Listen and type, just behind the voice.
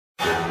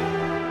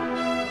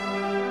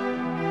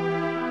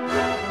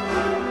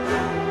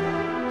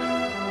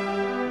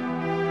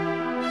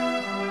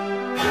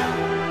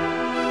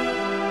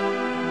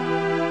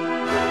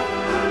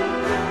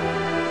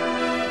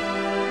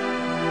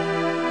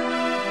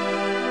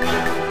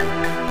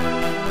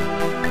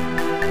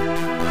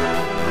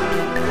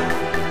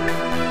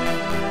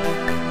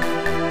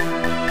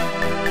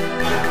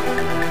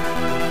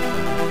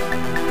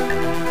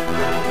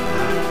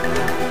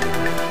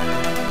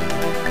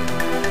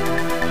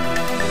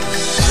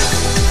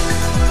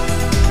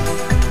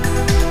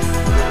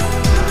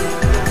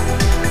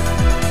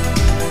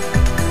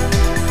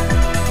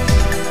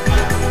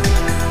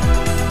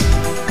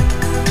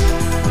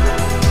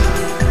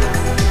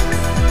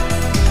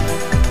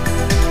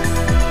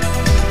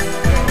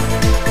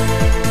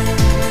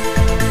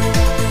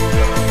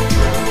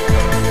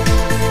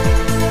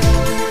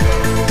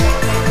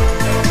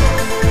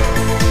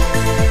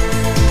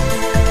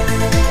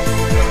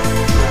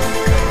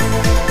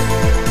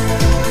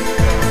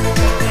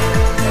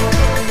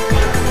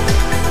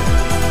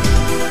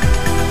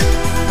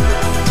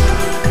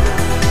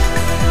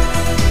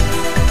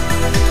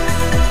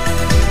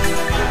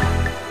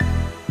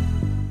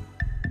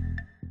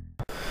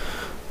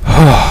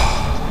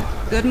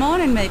Good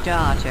morning, Major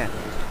Archer.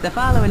 The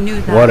following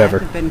news Whatever.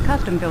 have been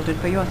custom filtered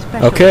for your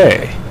special.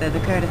 Okay. They're the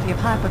courtesy of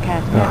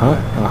Hypercast Network.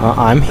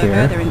 I'm For here.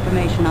 further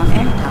information on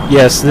any topic,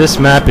 Yes, this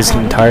map is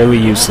entirely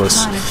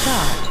useless.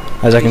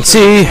 As I can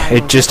see,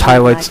 it just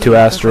highlights 2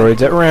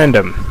 asteroids at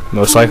random.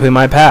 Most likely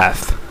my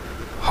path.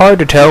 Hard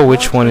to tell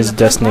which one is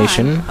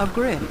destination,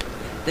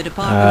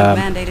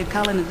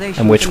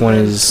 and which one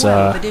is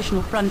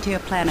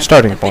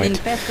starting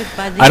point.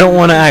 I don't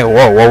want to.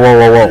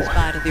 Whoa!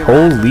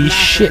 Holy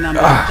shit!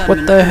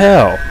 What the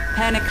hell?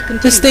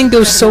 This thing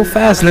goes so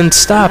fast and then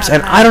stops,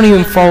 and I don't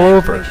even fall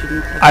over.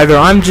 Either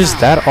I'm just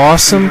that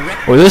awesome,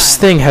 or this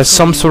thing has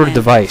some sort of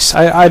device.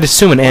 I'd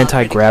assume an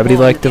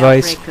anti-gravity-like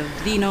device,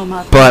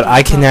 but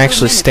I can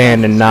actually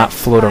stand and not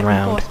float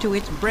around.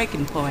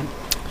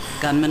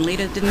 Gunman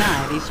leaders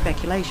deny these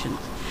speculations.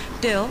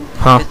 Still,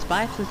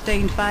 despite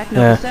sustained fighting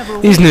Yeah, over several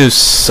these weeks, news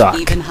suck.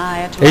 even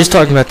higher They're just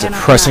talking about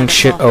depressing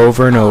shit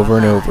over and over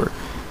and over.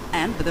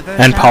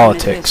 And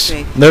politics.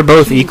 They're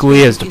both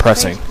equally as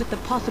depressing. With the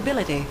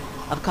possibility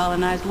of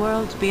colonized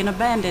worlds being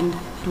abandoned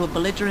to a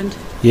belligerent.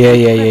 Yeah,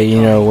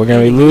 you know, we're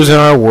gonna be losing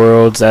our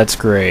worlds, that's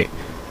great.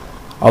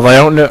 Although I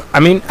don't know, I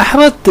mean, how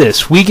about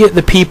this? We get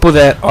the people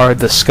that are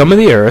the scum of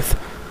the earth,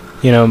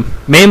 you know,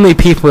 mainly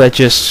people that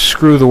just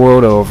screw the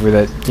world over,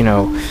 that, you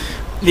know,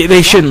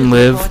 they shouldn't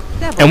live,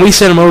 and we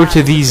send them over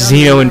to these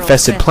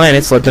xeno-infested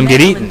planets, let them get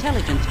eaten.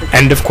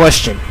 End of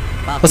question.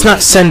 Let's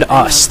not send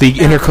us, the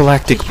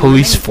intergalactic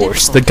police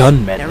force, the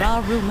Gunmen.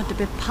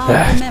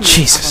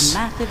 Jesus.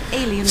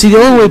 See, the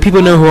only way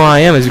people know who I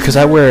am is because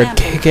I wear a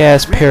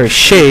kick-ass pair of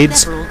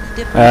shades,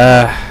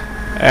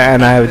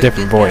 and I have a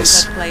different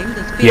voice.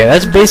 Yeah,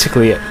 that's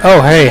basically it.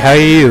 Oh, hey, how are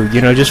you?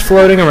 You know, just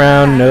floating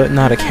around,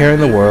 not a care in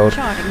the world.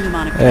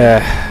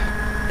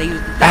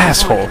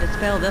 Asshole. To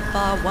dispel the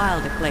far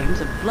wilder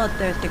claims of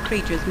bloodthirsty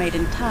creatures made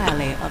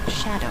entirely of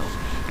shadow,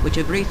 which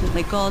have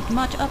recently caused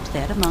much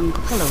upset among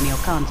colonial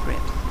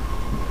conscripts.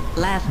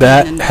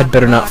 That had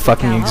better not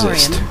fucking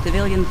exist.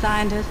 Civilian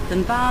scientist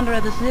and founder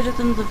of the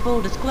Citizens of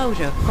Full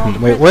Disclosure.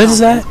 Wait, what is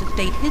that?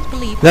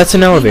 That's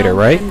an elevator,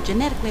 right?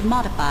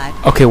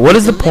 Okay, what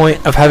is the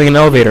point of having an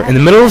elevator in the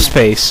middle of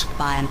space?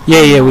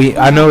 Yeah,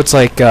 I know it's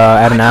like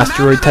at an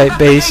asteroid type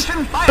base,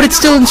 but it's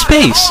still in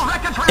space,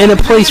 in a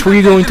place where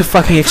you're going to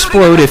fucking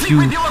explode if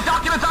you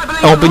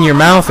open your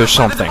mouth or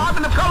something.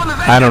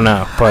 I don't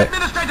know, but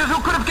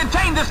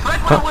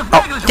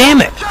oh,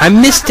 damn it! I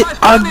missed it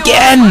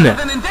again!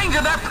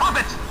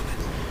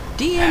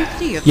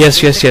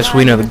 Yes,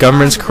 we know the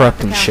government's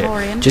corrupt and shit.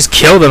 Just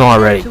kill them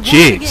already,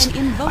 jeez.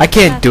 I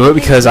can't do it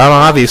because I'm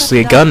obviously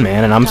a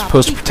gunman and I'm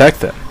supposed to protect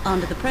them.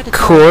 Of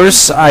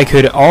course, I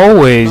could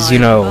always, you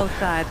know,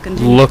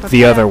 look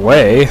the other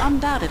way,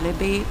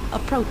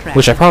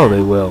 which I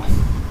probably will.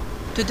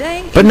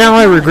 But now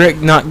I regret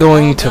not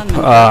going to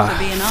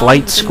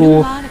flight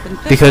school,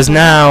 because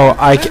now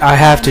I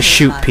have to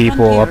shoot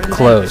people up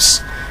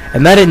close.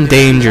 And that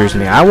endangers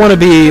me. I want to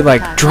be,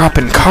 like,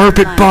 dropping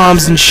carpet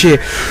bombs and shit.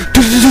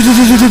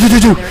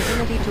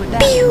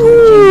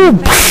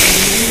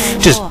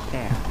 Just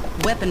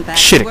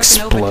shit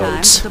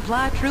explodes.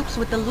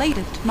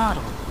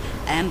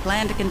 And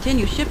plan to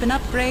continue shipping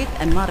upgrades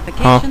and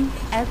modifications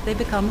as they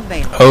become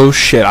available. Oh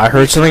shit, I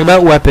heard something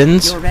about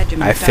weapons,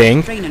 I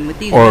think,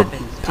 or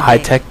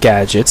high-tech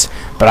gadgets,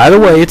 but either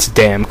way, it's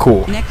damn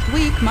cool. Next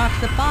week marks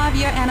the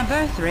 5-year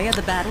anniversary of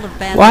the Battle of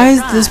Banzai. Why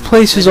is this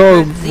place is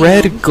all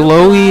red,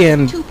 glowy,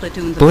 and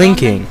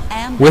blinking,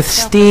 with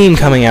steam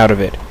coming out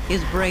of it?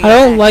 I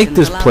don't like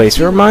this place.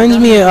 It reminds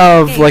me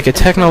of, like, a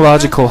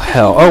technological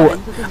hell. Oh,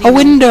 a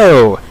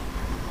window!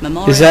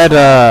 Is that,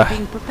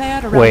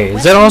 wait,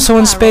 is that also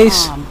in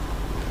space?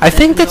 I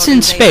think that's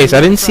in space.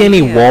 I didn't see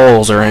any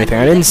walls or anything.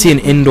 I didn't see an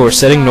indoor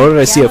setting, nor did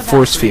I see a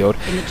force field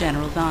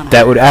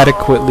that would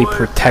adequately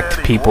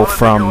protect people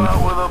from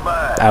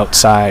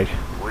outside.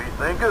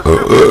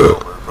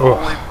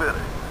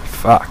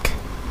 Fuck.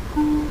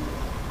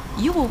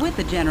 You were with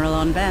the General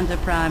on Banzer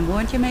Prime,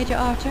 weren't you, Major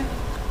Archer?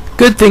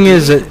 Good thing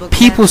is that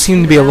people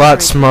seem to be a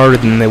lot smarter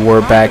than they were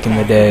back in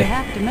the day.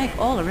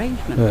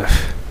 Ugh.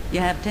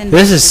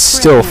 This is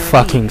still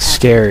fucking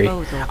scary.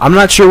 I'm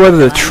not sure whether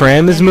the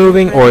tram is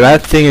moving or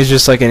that thing is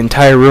just like an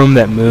entire room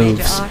that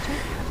moves.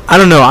 I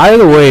don't know.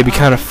 Either way, it'd be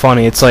kind of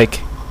funny. It's like,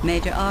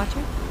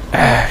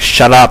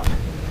 shut up.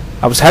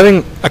 I was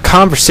having a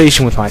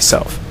conversation with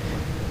myself.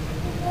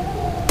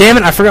 Damn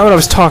it! I forgot what I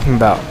was talking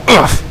about.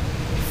 Ugh.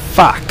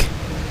 Fuck.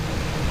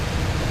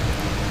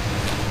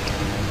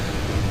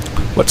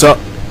 What's up?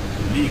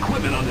 The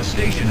equipment on the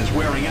station is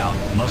wearing out.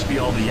 Must be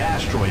all the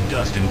asteroid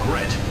dust and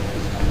grit.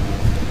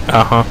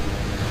 Uh-huh.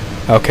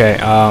 Okay,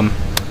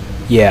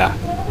 yeah.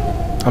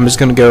 I'm just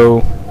gonna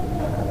go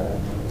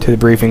to the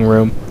briefing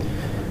room.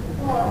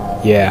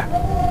 Yeah.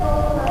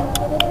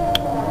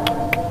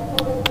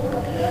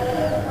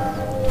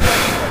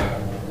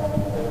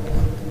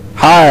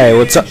 Hi,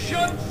 what's up?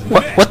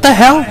 What the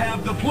hell?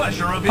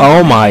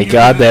 Oh my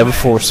god, they have a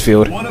force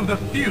field.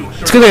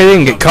 It's good they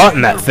didn't get caught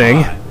in that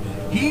thing.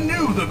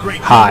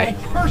 Hi.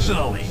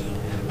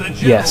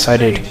 Yes, I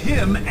did.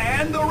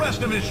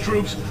 rest of his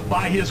troops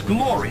by his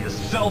glorious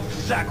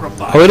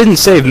self-sacrifice. Oh, it didn't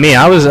save me.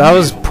 I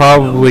was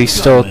probably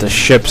still at the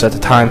ships at the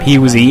time he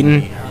was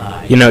eating.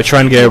 You know,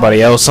 trying to get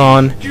everybody else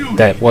on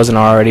that wasn't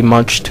already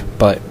munched,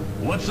 but...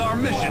 What's our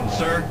mission,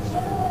 sir?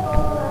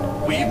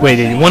 Wait,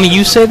 did one of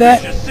you say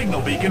that?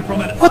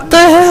 What the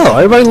hell?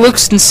 Everybody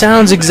looks and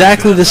sounds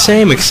exactly the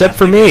same except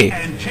for me.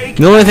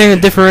 The only thing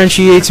that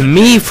differentiates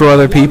me from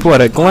other people at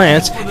a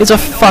glance is a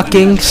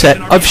fucking set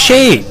of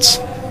shades.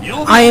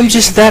 I am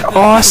just that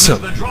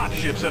awesome.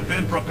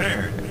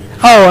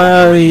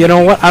 Oh, you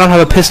know what? I don't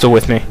have a pistol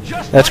with me.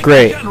 That's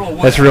great.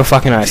 That's real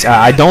fucking nice.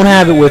 I don't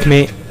have it with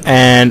me,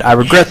 and I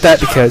regret that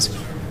because...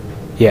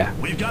 Yeah.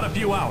 We've got a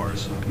few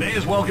hours. May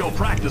as well go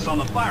practice on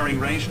the firing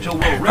range till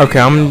we're ready. Okay,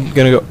 I'm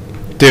gonna go...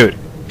 Dude.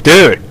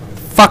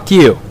 Fuck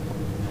you.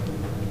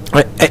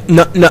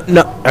 No.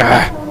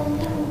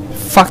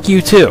 Fuck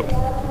you too.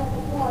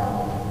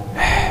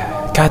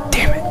 God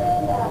damn it.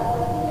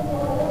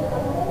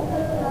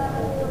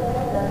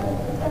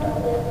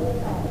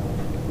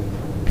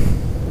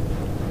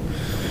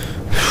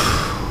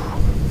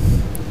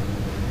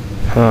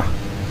 Huh.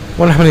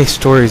 Wonder how many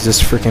stories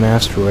this freaking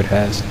asteroid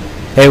has.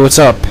 Hey, what's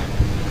up?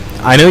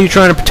 I know you're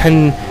trying to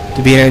pretend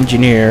to be an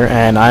engineer,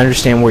 and I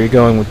understand where you're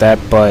going with that,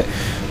 but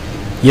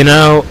you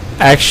know,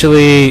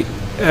 actually,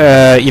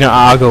 you know,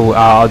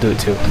 I'll do it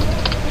too.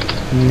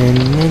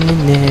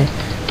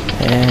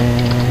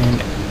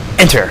 And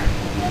enter.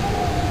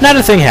 Not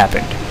a thing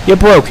happened. You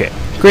broke it.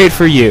 Great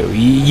for you.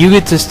 You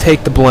get to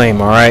take the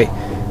blame, alright?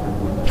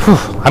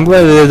 I'm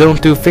glad that they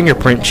don't do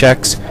fingerprint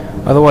checks.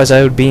 Otherwise,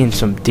 I would be in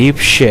some deep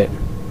shit.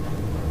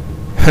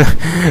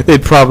 They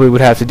probably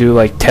would have to do,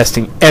 like,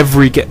 testing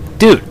every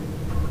Dude!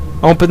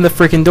 Open the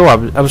freaking door.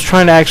 I was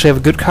trying to actually have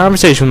a good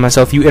conversation with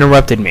myself. You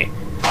interrupted me.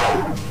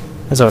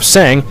 As I was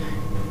saying,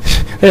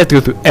 they'd have to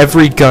go through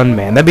every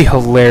gunman. That'd be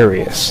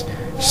hilarious.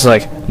 Just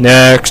like,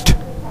 next.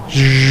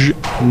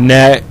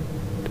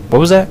 What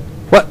was that?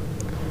 What?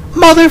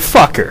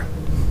 Motherfucker!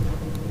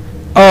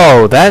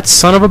 Oh, that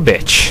son of a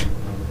bitch.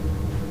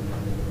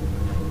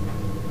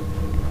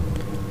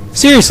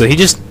 Seriously, he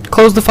just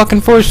closed the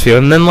fucking force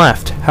field and then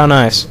left. How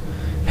nice.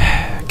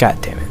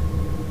 God damn it.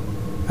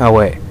 Oh,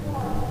 wait.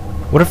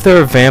 What if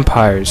there are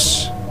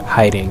vampires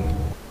hiding?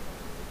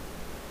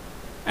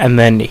 And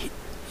then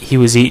he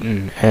was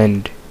eaten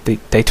and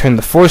they turned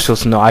the force field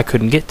so no, I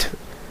couldn't get to it.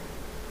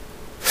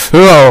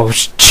 Oh,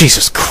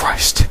 Jesus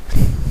Christ.